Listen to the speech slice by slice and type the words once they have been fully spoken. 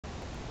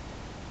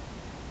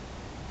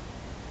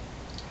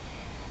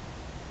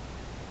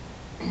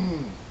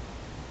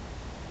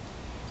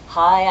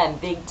Hi, I'm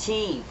Big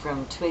T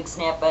from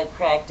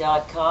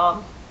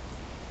twigsnapbudcrack.com,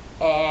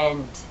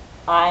 and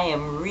I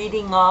am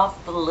reading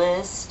off the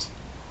list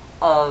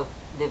of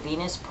the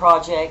Venus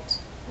Project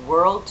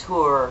World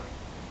Tour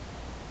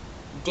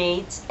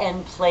dates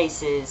and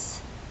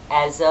places.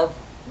 As of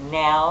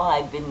now,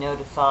 I've been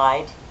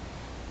notified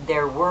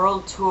their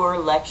World Tour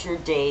lecture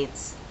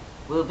dates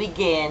will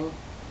begin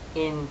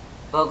in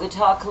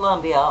Bogota,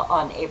 Colombia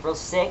on April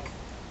 6th,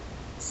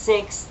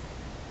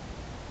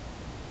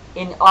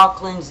 in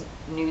Auckland,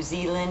 New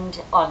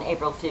Zealand on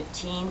April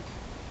 15th,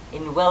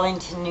 in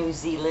Wellington, New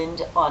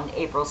Zealand on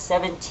April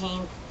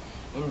 17th,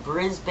 in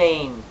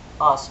Brisbane,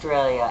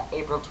 Australia,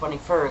 April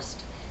 21st,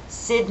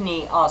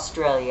 Sydney,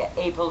 Australia,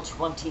 April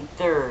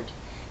 23rd,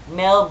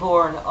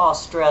 Melbourne,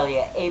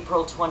 Australia,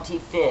 April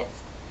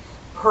 25th,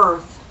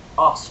 Perth,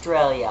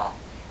 Australia,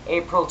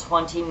 April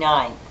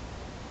 29th,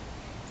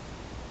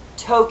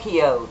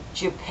 Tokyo,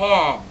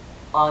 Japan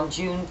on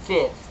June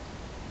 5th,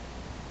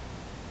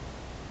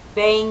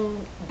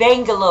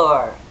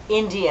 Bangalore,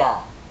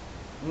 India,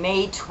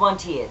 May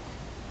 20th,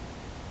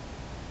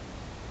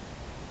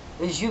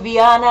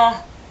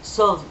 Ljubiana,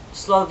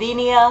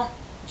 Slovenia,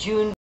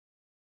 June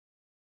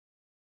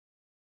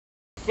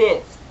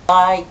 5th,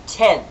 July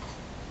 10th,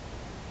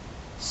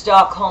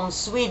 Stockholm,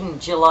 Sweden,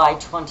 July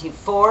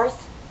 24th,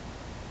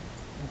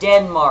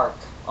 Denmark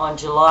on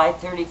July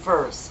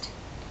 31st,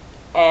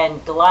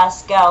 and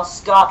Glasgow,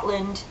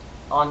 Scotland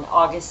on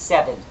August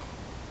 7th,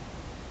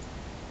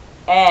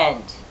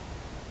 and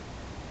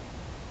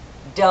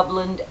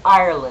Dublin,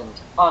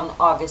 Ireland on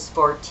August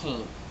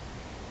 14th.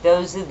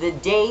 Those are the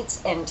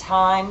dates and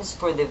times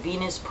for the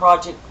Venus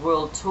Project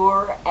World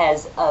Tour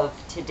as of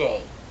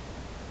today.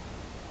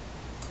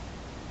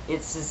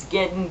 This is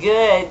getting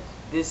good.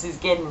 This is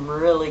getting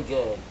really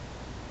good.